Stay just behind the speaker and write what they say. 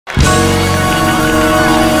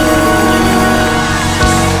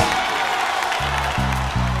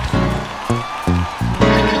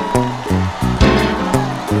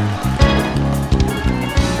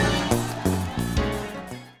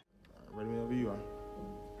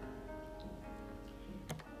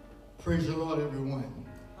Praise the Lord, everyone.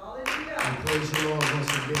 Hallelujah. And praise the Lord once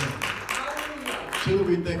again. Hallelujah. Truly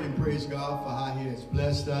we thank and praise God for how He has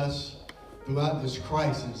blessed us throughout this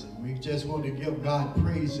crisis. And we just want to give God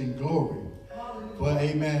praise and glory. For,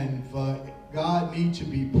 amen, for God needs to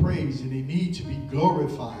be praised and He needs to be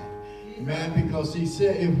glorified. Amen, because He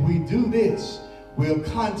said if we do this, we'll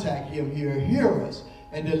contact Him, He'll hear us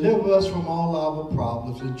and deliver us from all our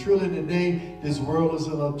problems. And truly today, this world is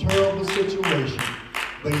in a terrible situation.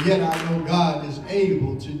 But yet I know God is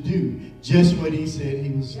able to do just what He said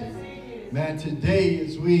He was doing. Man, today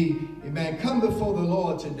as we, amen, come before the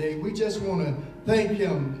Lord today, we just want to thank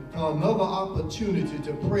Him for another opportunity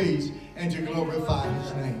to praise and to glorify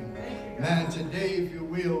His name. Man, today, if you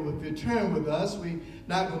will, if you turn with us, we're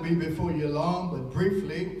not going to be before you long, but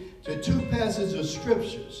briefly, to two passages of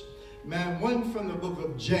scriptures. Man, one from the book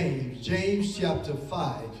of James, James chapter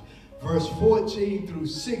 5, verse 14 through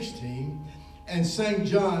 16, and St.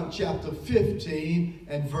 John chapter 15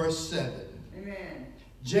 and verse 7. Amen.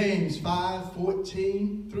 James 5,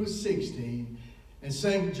 14 through 16, and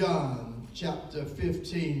St. John chapter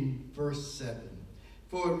 15, verse 7.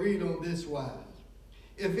 For it read on this wise: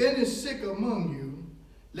 If any is sick among you,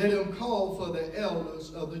 let him call for the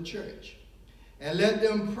elders of the church, and let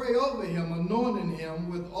them pray over him, anointing him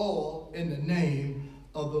with oil in the name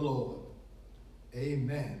of the Lord.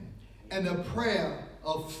 Amen. And the prayer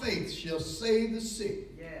of faith shall save the sick,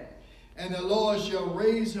 yes, and the Lord shall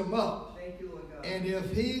raise him up. Thank you, Lord God. And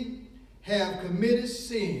if he have committed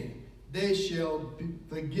sin, they shall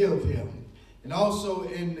forgive him. And also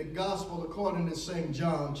in the gospel according to St.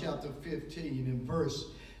 John chapter 15 and verse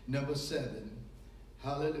number 7.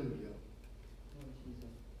 Hallelujah.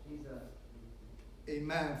 Jesus.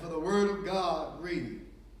 Amen. For the word of God read,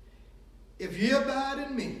 if ye abide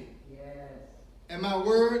in me, Yes. and my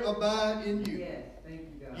word abide in you, Yes. Thank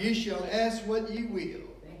you, God. ye shall ask what ye will,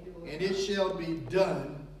 Thank you, Lord and God. it shall be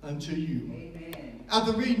done unto you. Amen.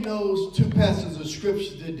 After reading those two passages of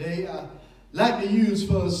scripture today, I like to use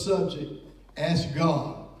for a subject, ask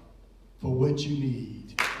God for what you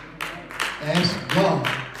need. Amen. Ask God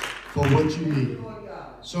for what you Thank need. you, Lord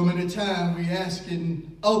God. So many times we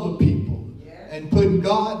asking other people, Yes. and putting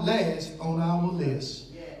God last on our list.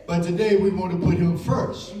 Yes. But today we want to put Him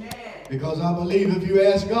first. Amen. Because I believe if you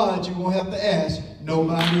ask God, you won't have to ask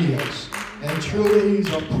nobody else. And truly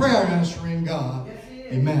He's a prayer answering God. Yes, He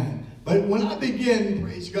is. Amen. But when I begin,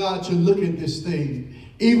 praise God, to look at this thing,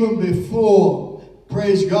 even before,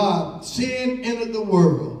 praise God, sin entered the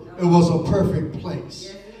world, it was a perfect place.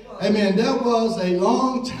 Yes, it was. Amen. That was a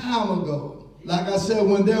long time ago. Like I said,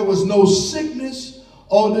 when there was no sickness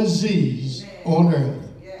or disease on earth.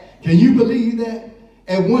 Yes. Can you believe that?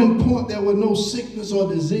 At one point there was no sickness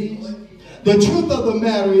or disease. The truth of the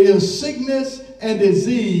matter is sickness and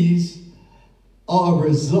disease are a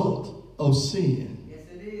result of sin. Yes,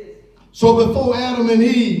 it is. So before Adam and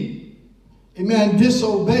Eve, amen,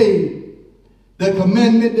 disobeyed the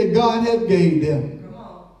commandment that God had gave them, Come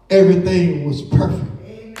on. everything was perfect.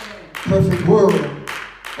 Amen. Perfect world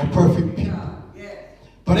or perfect people. God. Yes.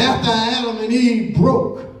 But after Adam and Eve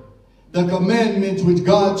broke the commandments which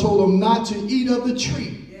God told them not to eat of the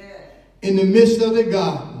tree Yes. in the midst of the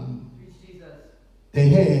garden, Preach Jesus. they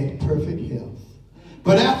had perfect health.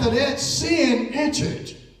 But after that, sin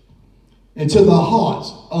entered into the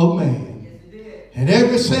hearts of man. Yes, it did. And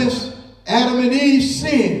ever since Adam and Eve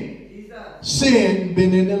sinned, Jesus. sin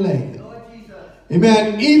been in the land. Lord Jesus.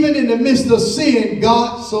 Amen. Even in the midst of sin,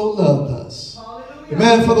 God so loved us. Hallelujah.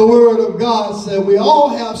 Amen. For the word of God said we all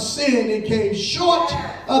have sinned and came short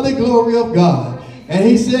of the glory of God. And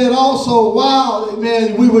He said also, while,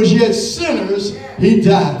 amen, we was yet sinners, He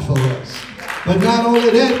died for us. But not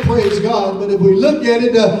only that, praise God, but if we look at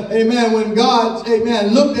it, amen, when God,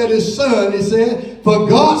 amen, looked at His Son, He said, for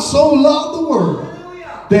God so loved the world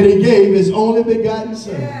that He gave His only begotten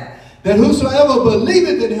Son, that whosoever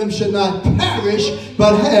believeth in Him should not perish,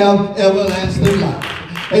 but have everlasting life.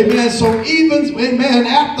 Amen. So even, amen,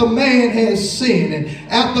 after man had sinned and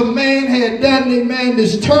after man had done, amen,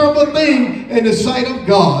 this terrible thing in the sight of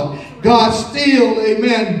God, God still,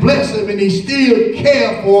 amen, blessed him and He still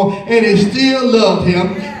cared for him and He still loved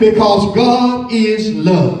him because God is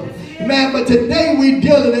love. Amen. But today we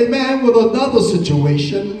dealing, amen, with another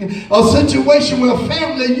situation. A situation where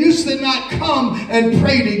family used to not come and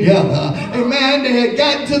pray together. Amen. They had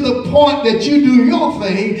gotten to the point that you do your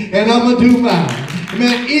thing and I'm going to do mine.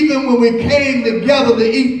 Amen. Even when we came together to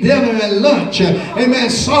eat dinner and lunch, amen,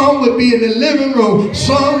 some would be in the living room,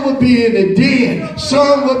 some would be in the den,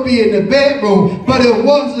 some would be in the bedroom, but it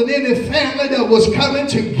wasn't any family that was coming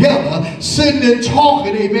together, sitting and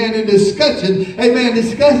talking, amen, and discussing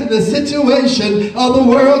the situation of the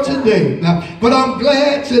world today. But I'm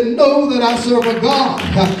glad to know that I serve a God,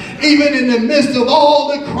 even in the midst of all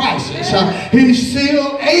the crisis, he's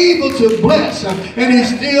still able to bless, and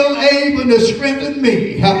he's still able to strengthen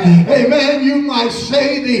me. Amen. You might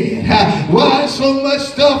say then, why so much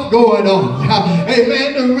stuff going on?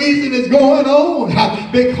 Amen. The reason it's going on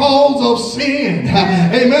because of sin.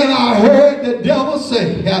 Amen. I heard the devil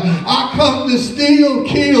say, I come to steal,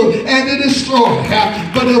 kill, and to destroy.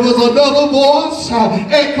 But there was another voice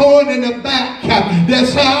echoing in the back that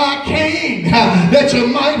said, I came that you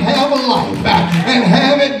might have a life and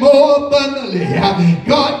have it more abundantly.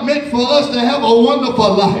 God meant for us to have a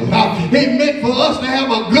wonderful life. He meant for us to have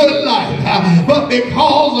a good life. But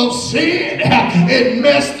because of sin, it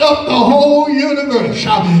messed up the whole universe.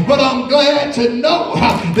 But I'm glad to know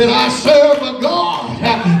that I serve a God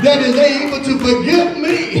that is able to forgive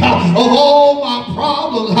me of all my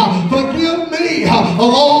problems. Forgive me of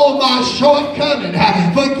all my shortcomings.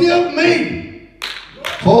 Forgive me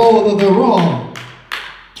for all of the wrong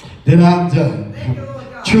that I've done.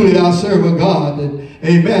 Truly, I serve a God that,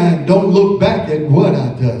 amen, don't look back at what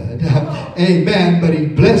I've done. Amen, but he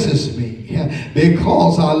blesses me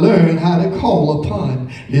because I learned how to call upon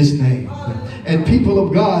his name. And people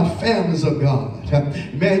of God, families of God,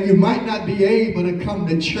 man, you might not be able to come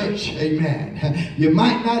to church, amen. You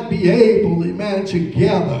might not be able, amen,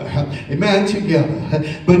 together,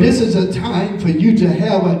 but this is a time for you to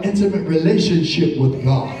have an intimate relationship with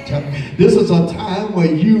God. This is a time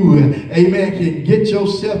where you, amen, can get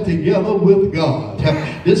yourself together with God.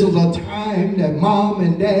 This is a time that mom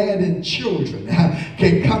and dad and children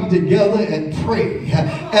can come together and pray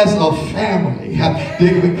as a family.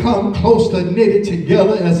 They become close to knitted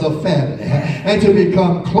together as a family and to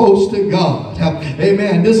become close to God.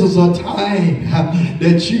 Amen. This is a time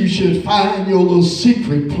that you should find your little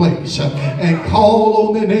secret place and call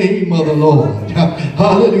on the name of the Lord.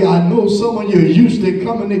 Hallelujah. I know some of you are used to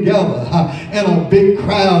coming together in a big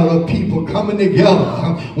crowd of people coming together,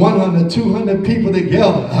 100, 200 people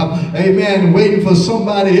together. Amen. Waiting for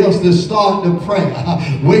somebody else to start the prayer,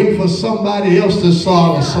 waiting for somebody else to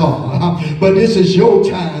start a song. But this is your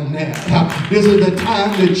time now. This is the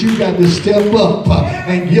time that you got to step up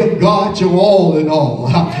and give God your all in all.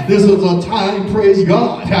 This is a time, praise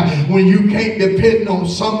God, when you can't depend on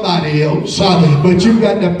somebody else, but you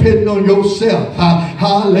got to depend on yourself.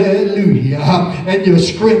 Hallelujah. And your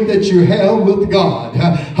strength that you have with God.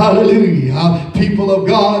 Hallelujah. People of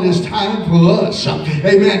God, it's time for us,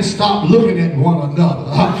 amen, stop looking at one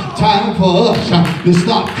another. Time for us to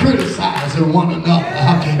stop criticizing one another.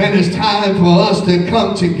 And it's time for us to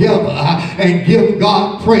come together and give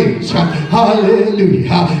God praise.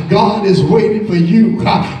 Hallelujah. God is waiting for you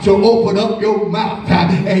to open up your mouth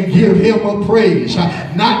and give him a praise.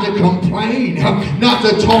 Not to complain, not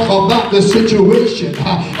to talk about the situation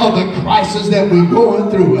of the crisis that we're going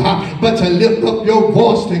through, but to lift up your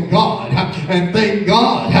voice to God and thank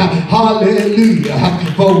God,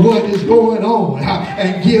 hallelujah, for what is going on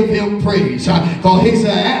and give him praise. For he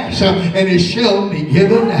said, ask and it shall be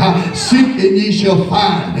given, seek and ye shall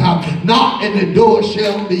find, knock and the door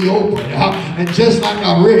shall be opened. And just like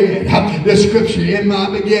I read the scripture in my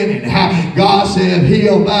beginning, God said, he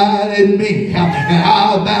abide in me and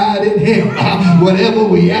I abide in him. Whatever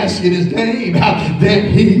we ask in his name, that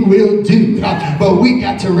he will do. But we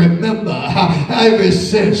got to remember, ever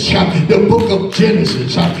since the book of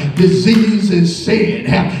Genesis, disease and sin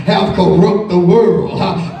have corrupted the world,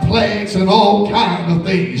 plagues and all kinds of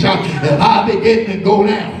things. If I begin to go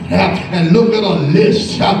down and look at a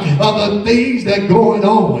list of the things that are going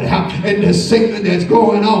on and the sickness that's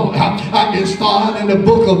going on, I can start in the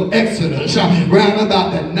book of Exodus, round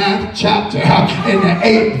about the 9th chapter, in the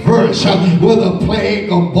 8th verse, where the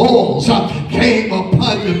plague of boils came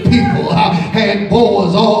upon the people, had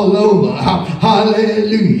boils all over.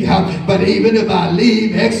 Hallelujah. But even if I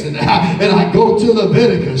leave Exodus and I go to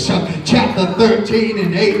Leviticus chapter 13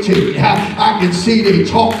 and 18, I can see they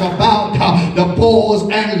talk about the boils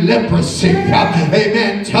and leprosy.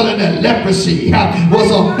 Amen. Telling that leprosy was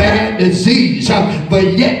a bad disease.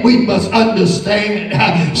 But yet we must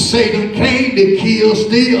understand Satan came to kill,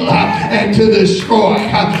 steal, and to destroy.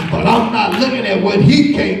 But I'm not looking at at what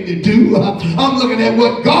he came to do. I'm looking at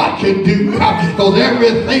what God can do. Because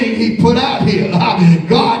everything he put out here,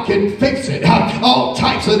 God can fix it. All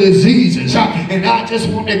types of diseases. And I just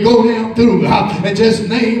want to go down through and just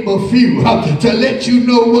name a few to let you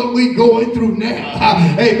know what we're going through now.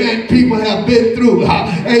 Amen. People have been through,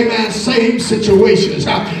 amen, same situations.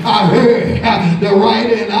 I heard the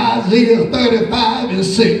writer in Isaiah 35 and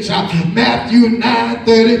 6, Matthew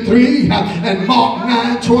 9:33, and Mark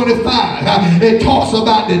 9:25. It talks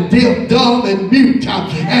about the deaf, dumb, and mute,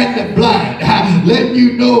 and the blind. Letting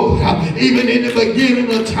you know, even in the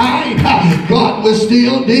beginning of time, God was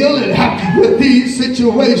still dealing with these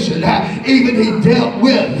situations. Even he dealt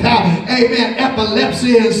with, amen,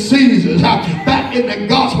 epilepsy and seizures. Back in the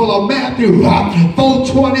Gospel of Matthew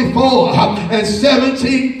 4:24 and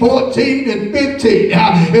 17, 14, and 15,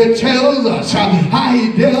 it tells us how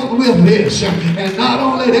he dealt with this. And not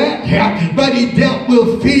only that, but he dealt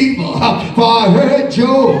with fever. For I heard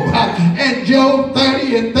Job and Job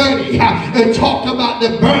 30 and 30, it talked about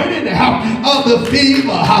the burning of the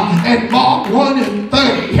fever. And Mark 1 and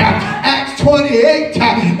 30, Acts 28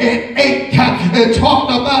 and 8, it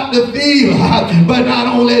talked about the fever. But not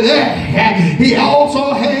only that, he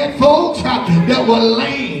also had folks that were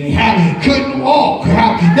lame, couldn't walk,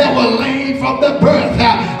 that were lame from the birth.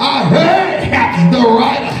 I heard the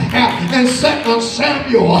writer in 2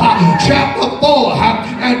 Samuel chapter 4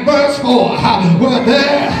 and verse 4, where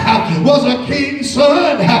there was a king's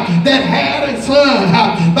son that had a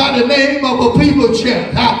son by the name of a people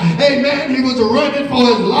chef. Amen. He was running for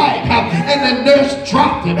his life, and the nurse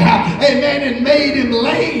dropped him. Amen. And made him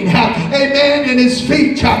lame. Amen. In his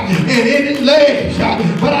feet and in his legs.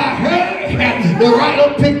 But I heard the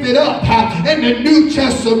writer picked it up in the New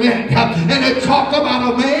Testament, and it talked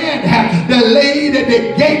about a man that laid at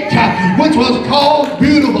the gate, which was called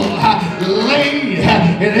Beautiful, lame.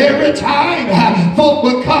 And every time folk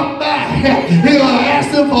would come by, he would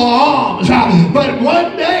ask them for alms. But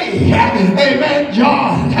one day, amen,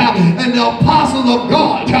 John and the apostles of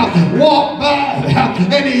God walked by,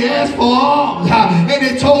 and he asked for alms, and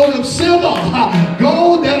he told them, silver,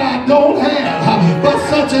 gold that I don't have, but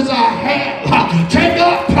such as I have, take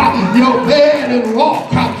up your bed and walk.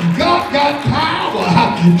 God got power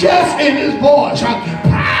just in his voice,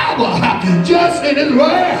 power just in his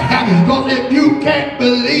word. Because if you can't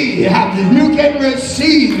believe, you can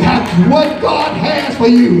receive what God has for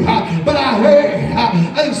you. But I heard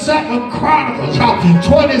in 2 Chronicles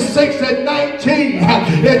 26 and 19,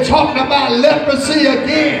 it talked about leprosy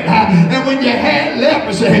again. And when you had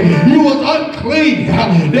leprosy, you was unclean.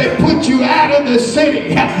 They put you out of the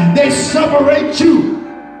city. They separate you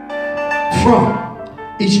from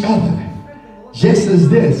each other. Just as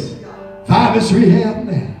this virus we have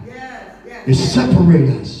now, it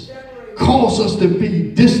separates us, cause us to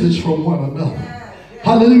be distant from one another.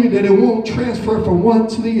 Hallelujah, that it won't transfer from one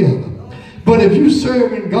to the other. But if you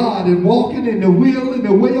serving God and walking in the will and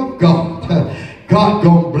the way of God, God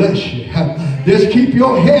gonna bless you. Just keep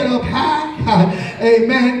your head up high.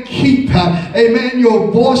 Amen. Keep, amen, your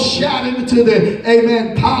voice shouting into the,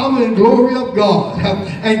 amen, power and glory of God.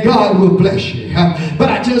 And God will bless you. But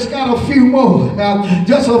I just got a few more,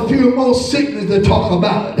 just a few more sickness to talk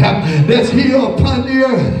about. That's here upon the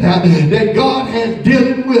earth that God has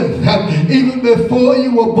dealing with. Even before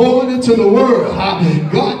you were born into the world,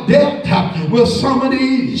 God dealt with some of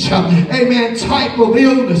these, amen, type of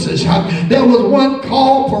illnesses. There was one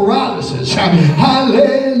called paralysis.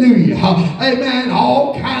 Hallelujah. Amen.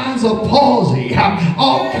 All kinds of palsy,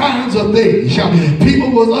 all kinds of things. People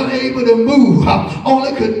was unable to move,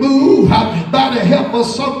 only could move by the help of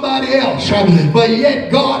somebody else. But yet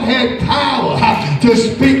God had power to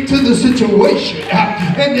speak to the situation,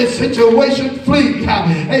 and the situation flee.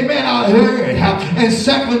 Amen. I heard in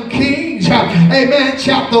 2 Kings, amen,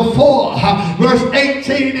 chapter 4, verse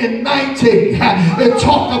 18 and 19, it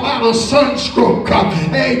talked about a sunstroke.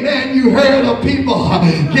 Amen. You heard of people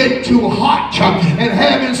getting too hot and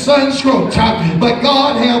having sunstrokes, but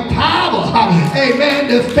God had power, amen,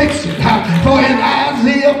 to fix it. For in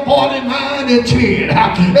Isaiah 49 and 10,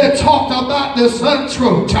 it talked about the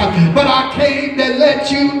sunstrokes. But I came to let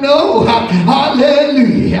you know,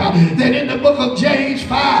 hallelujah, that in the book of James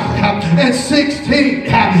 5 and 16,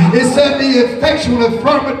 it said the effectual and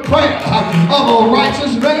fervent prayer of a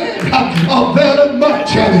righteous man availeth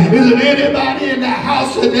much. Is there anybody in the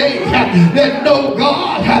house today that know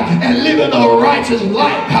God and living a righteous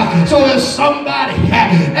life? So if somebody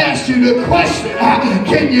ask you the question,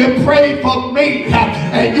 can you pray for me?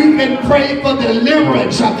 And you can pray for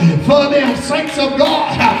deliverance for them saints of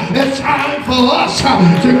God. It's time for us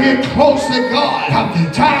to get close to God.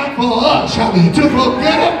 Time for us to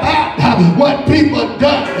forget about what people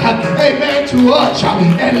done, amen, to us,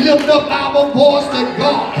 and lift up our voice to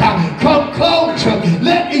God. Come close.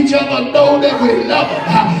 Let each other know that we love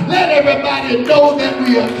them. Let everybody know that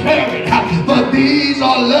we are caring. For these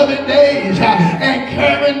are loving days and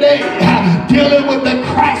caring days, dealing with the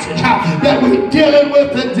crisis that we're dealing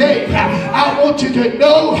with today. I want you to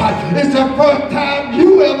know it's the first time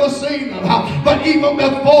you ever seen them. But even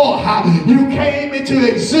before you came into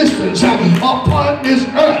existence upon this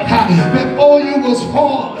earth, before you was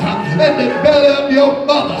formed in the belly of your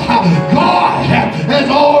mother, God has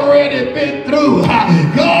already been through.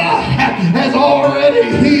 God has already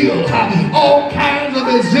healed all kinds of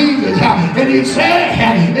diseases. And he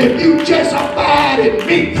said, if you just abide in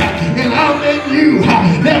me and I'm in you,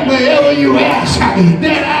 then wherever you ask,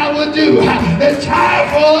 then I will do. It's time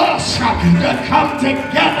for us to come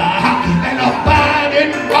together and abide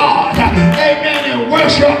in God. Amen. And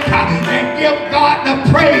worship and give God the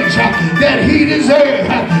praise that he deserves.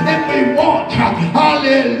 And we want,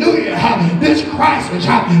 hallelujah, this crisis,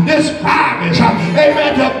 this virus,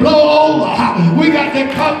 amen, to blow over. We got to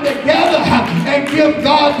come together and give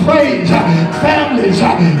God praise. Families,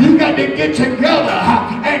 you got to get together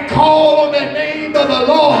and call on the name of the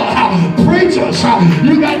Lord. Preachers,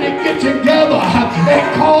 you got to get together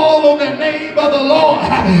and call on the name of the Lord.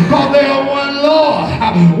 For there are one Lord,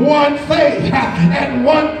 one faith, and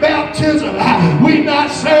one baptism. We're not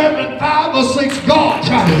serving 5 or 6 gods.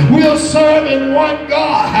 We're serving one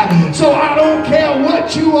God. So I don't care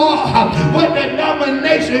what you are, what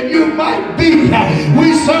denomination you might be.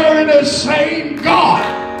 We serve the same God.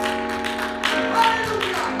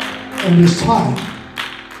 And it's time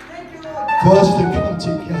for us to come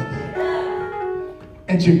together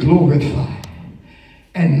and to glorify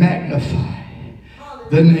and magnify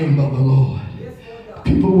the name of the Lord.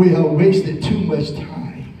 People, we have wasted too much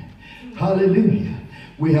time. Hallelujah.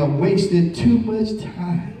 We have wasted too much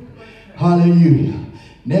time. Hallelujah.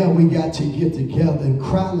 Now we got to get together and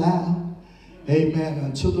cry loud, amen,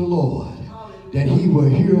 unto the Lord, that he will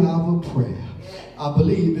hear our prayer. I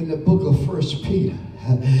believe in the book of 1 Peter,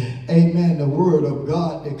 amen, the word of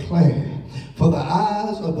God declared, for the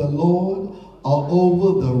eyes of the Lord are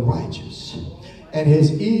over the righteous, and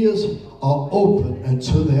his ears are open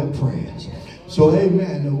unto their prayers. So,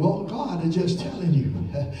 amen, well, God is just telling you,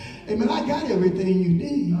 amen, I got everything you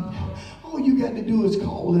need. All you got to do is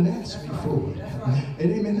call and ask me for it.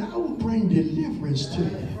 And amen, I will bring deliverance to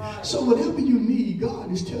you. So whatever you need, God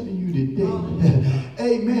is telling you today.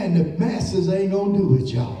 Amen, the masses ain't going to do it,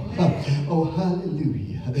 y'all. Oh,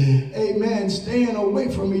 hallelujah. Amen, staying away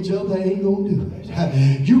from each other ain't going to do it.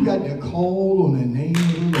 You got to call on the name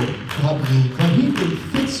of the Lord. And he can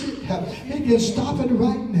fix it. He can stop it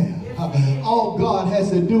right now. All God has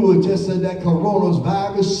to do is just let that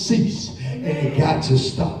coronavirus cease. And it got to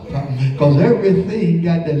stop. Because everything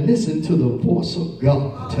got to listen to the voice of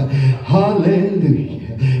God.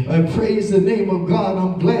 Hallelujah. And praise the name of God.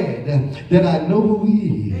 I'm glad that I know who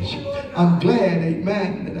he is. I'm glad,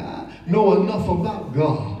 amen, that I know enough about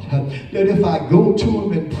God that if I go to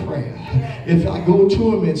him in prayer, if I go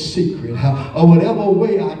to him in secret, or whatever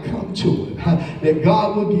way I come to him, that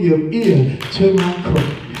God will give ear to my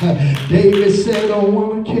cry. David said on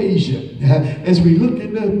one occasion, as we look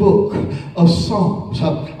in the book of Psalms,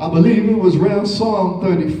 I believe it was around Psalm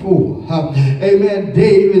 34, amen,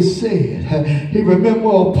 David said, he remembered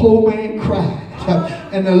a poor man cried,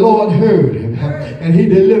 and the Lord heard him, and he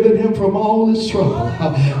delivered him from all his trouble.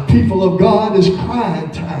 People of God, is crying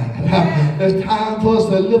time. It's time for us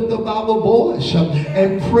to lift up our voice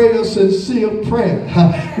and pray a sincere prayer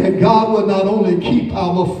that God will not only keep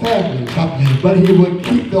our families, but he will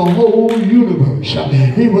keep the whole universe.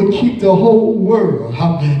 He will keep the whole world.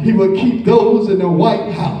 He will keep those in the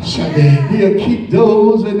White House. He'll keep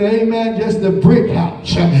those in, amen, just the brick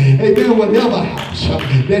house. Amen, whatever house.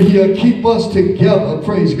 That he'll keep us together,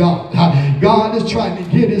 praise God. God is trying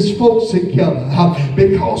to get his folks together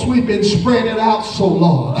because we've been spread out so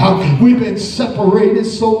long. We've been separated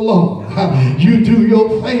so long. You do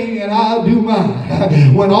your thing and I'll do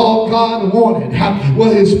mine. When all God wanted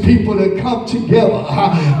was his people to come together.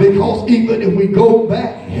 Because even if we go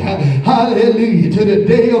back, hallelujah, to the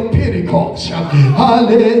day of Pentecost,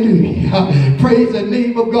 hallelujah, praise the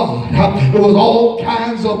name of God. There was all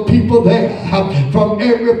kinds of people there from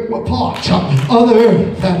every part of the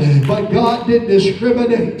earth. But God didn't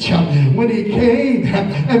discriminate. When he came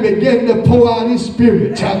and began to pour out his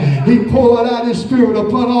spirit, he poured out his spirit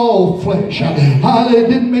upon all flesh. Hallelujah. It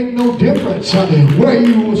didn't make no difference where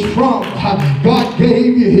you was from. God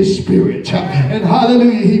gave you his spirit. And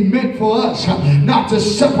hallelujah, he meant for us not to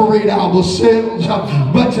separate ourselves,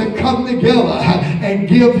 but to come together and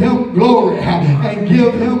give him glory and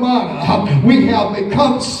give him honor. We have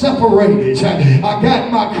become separated. I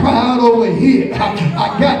got my crowd over here.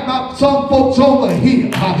 I got some folks over here.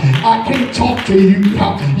 I can't talk to you.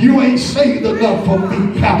 You ain't saved enough for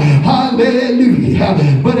me.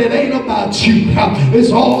 Hallelujah. But it ain't about you.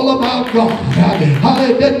 It's all about God.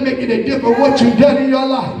 It doesn't make any difference what you've done in your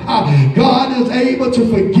life. God is able to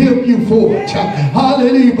forgive you for it.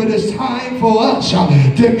 Hallelujah. But it's time for us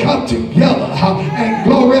to come together and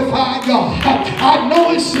glorify God. I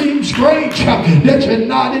know it seems strange that you're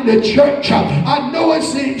not in the church. I know it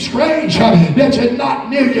seems strange that you're not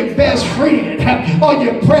near your best friend or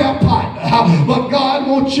your prayer partner. But God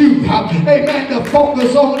wants you, amen, to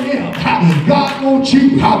focus on him. God wants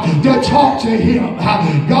you to talk to him.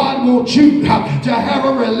 God wants you to have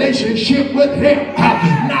a relationship with him.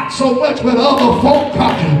 Not so much with other folk,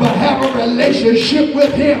 but have a relationship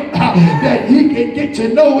with him that he can get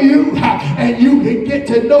to know you and you can get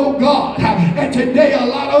to know God. And today a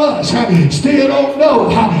lot of us still don't know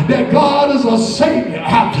that God is a Savior,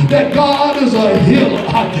 that God is a healer,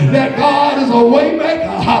 that God is a way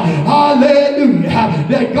maker. Hallelujah.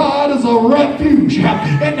 That God is a refuge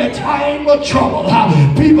in the time of trouble.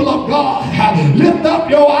 People of God, lift up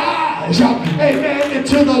your eyes, amen,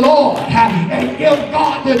 into the Lord and give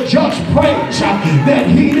God the just praise that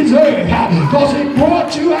he deserves, because he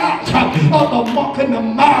brought you out of the muck and the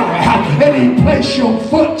mire and he placed your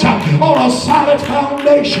foot on a solid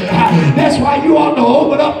foundation. That's why you ought to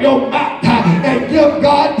open up your mouth and give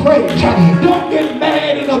God praise. Don't get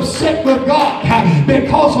mad and upset with God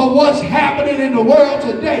because of what's happening in the world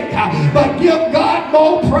today, but give God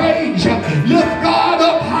more praise. Lift God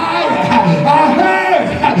up higher. I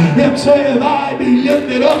heard him say, if I be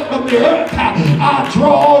lifted up from the earth, I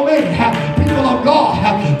draw men. People of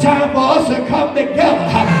God, time for us to come together,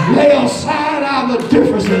 lay aside our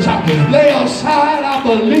differences, lay aside our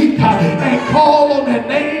belief, and call on the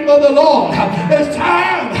name of the Lord. It's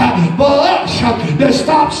time for us to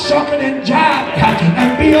stop shucking and jiving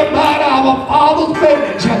and be about our Father's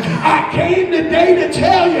business. I came today to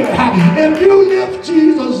tell you, if you lift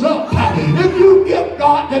Jesus up, if you give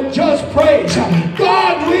God the just praise,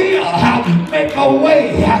 God will make a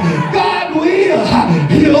way. God will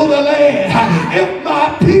heal the land. If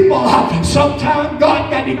my people, sometimes God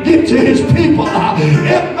got to get to his people.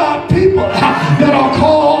 If my people that are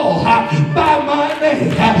called by my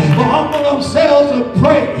name humble themselves and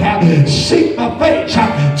pray, seek my face,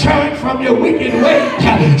 turn from your wicked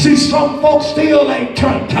ways. See, some folks still ain't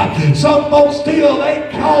turned. Some folks still ain't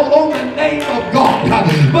called on the name of God.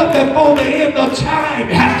 But before the end of time,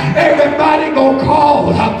 everybody gonna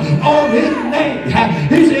call on his name.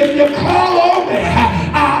 He said, if you call on me,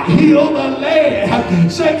 I heal the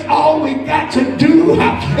land. Saints, all we got to do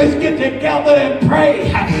is get together and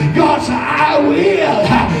pray. God said, I will heal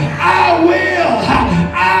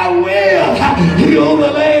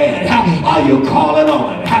the land. Are you calling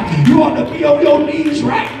on it? You ought to be on your knees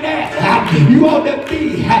right now. You ought to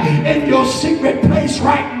be in your secret place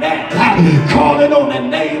right now, calling on the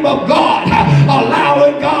name of God,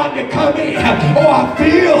 allowing God to come in. Oh, I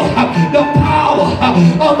feel the power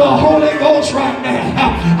of the Holy Ghost right now.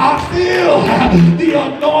 I feel the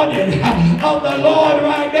anointing of the Lord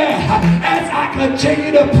right now. As I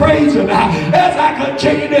continue to praise him, as I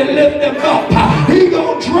continue to lift him up, he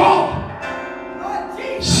gonna draw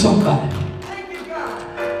somebody.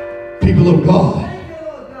 People of God,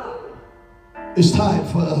 it's time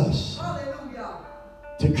for us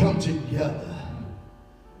to come together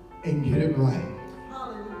and get it right.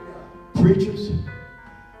 Preachers,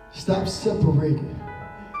 stop separating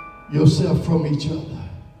yourself from each other,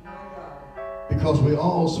 because we're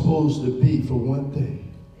all supposed to be for one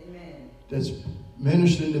thing. That's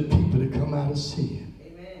ministering to people to come out of sin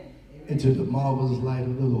into the marvelous light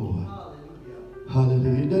of the Lord.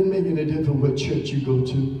 Hallelujah. It doesn't make any difference what church you go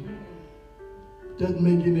to. Doesn't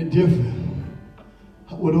make any difference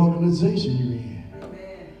what organization you're in.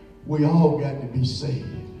 We all got to be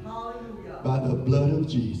saved by the blood of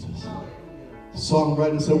Jesus. The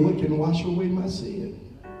songwriter said, what can wash away my sin?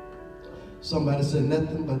 Somebody said,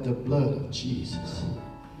 nothing but the blood of Jesus.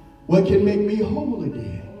 What can make me whole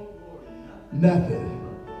again? Nothing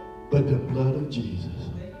but the blood of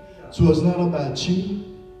Jesus. So it's not about you.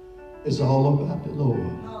 It's all about the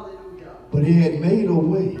Lord. But he had made a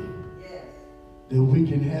way that we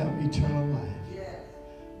can have eternal life.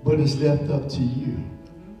 But it's left up to you.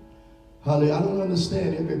 Hallelujah. I don't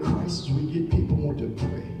understand every crisis we get, people want to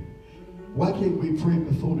pray. Why can't we pray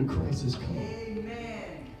before the crisis comes?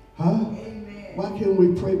 Amen. Huh? Amen. Why can't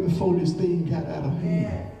we pray before this thing got out of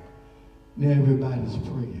hand? Now everybody's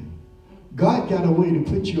praying. God got a way to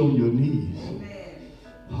put you on your knees. Amen.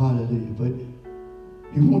 Hallelujah.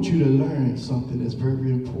 But He wants you to learn something that's very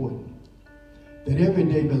important. That every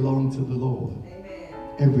day belongs to the Lord.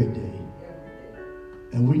 Amen. Every day.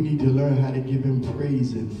 And we need to learn how to give Him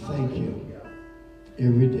praise and thank Him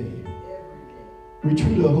every day. We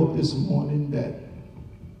truly hope this morning that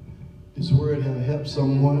this word have helped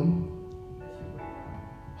someone.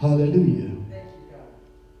 Hallelujah.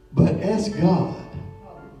 But ask God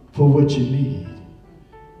for what you need.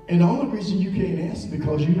 And the only reason you can't ask is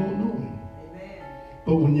because you don't know Him.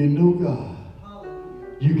 But when you know God,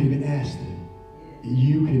 you can ask Him.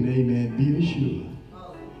 You can, amen, be assured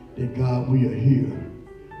that God will hear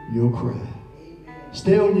your cry.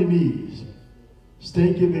 Stay on your knees.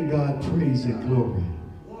 Stay giving God praise and glory.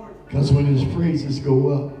 Because when His praises go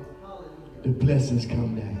up, the blessings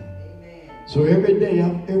come down. So every day,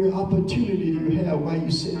 every opportunity you have while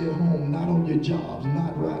you sit at home, not on your jobs,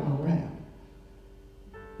 not riding around,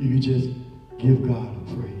 you can just give God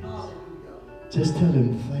a praise. Just tell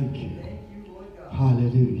Him thank you.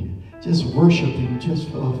 Hallelujah. Just worship Him just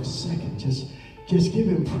for a second. Just give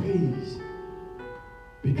Him praise.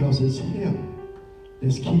 Because it's Him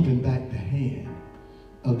that's keeping back the hand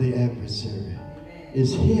of the adversary.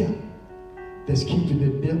 It's Him that's keeping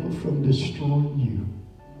the devil from destroying you.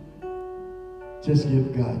 Just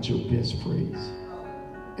give God your best praise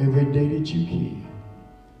every day that you can.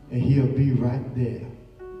 And He'll be right there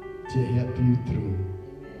to help you through.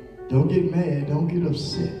 Don't get mad. Don't get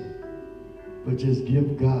upset. But just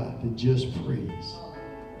give God the just praise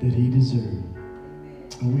that He deserves.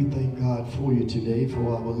 And we thank God for you today,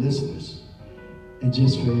 for our listeners, and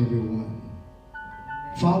just for everyone.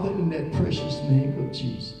 Father, in that precious name of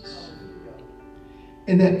Jesus,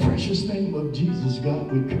 in that precious name of Jesus,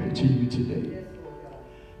 God, we come to you today.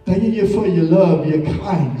 Thanking you for your love, your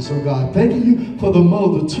kindness, oh God. Thanking you for the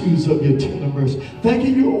multitudes of your tender mercy.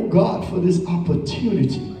 Thanking you, oh God, for this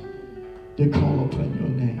opportunity to call upon your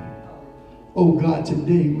name. Oh God,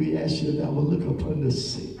 today we ask you that I will look upon the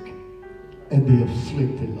sick and the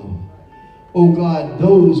afflicted, Lord. Oh God,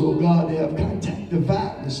 those, oh God, that have contacted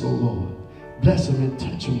violence, oh Lord, bless them and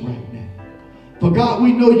touch them right now. But God,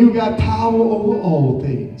 we know you got power over all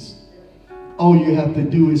things. All you have to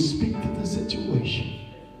do is speak to the situation,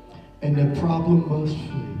 and the problem must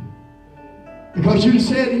flee. Because you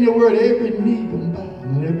said in your word, every knee gonna bow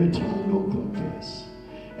and every tongue gonna confess.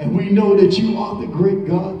 And we know that you are the great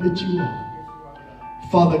God that you are.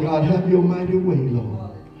 Father God, have your mighty way,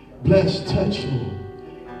 Lord. Bless, touch, Lord.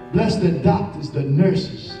 Bless the doctors, the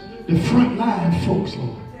nurses, the frontline folks,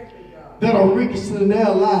 Lord, that are risking their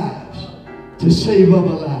lives to save other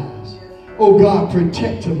lives. Oh God,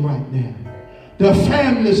 protect them right now. Their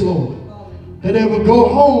families, Lord, that they will go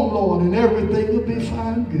home, Lord, and everything will be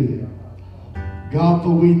fine, good. God, for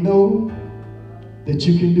we know that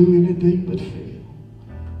you can do anything but fail.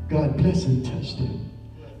 God, bless and touch them.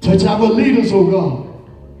 Touch our leaders, oh God,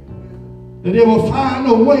 that they will find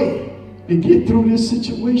a way to get through this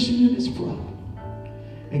situation and this problem.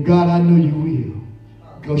 And God, I know you will,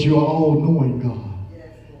 because you are all-knowing God.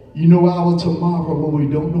 You know our tomorrow when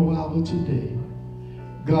we don't know our today.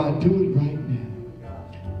 God, do it right now.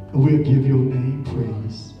 And we'll give your name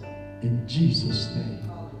praise. In Jesus' name,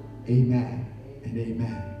 amen and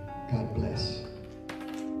amen. God bless.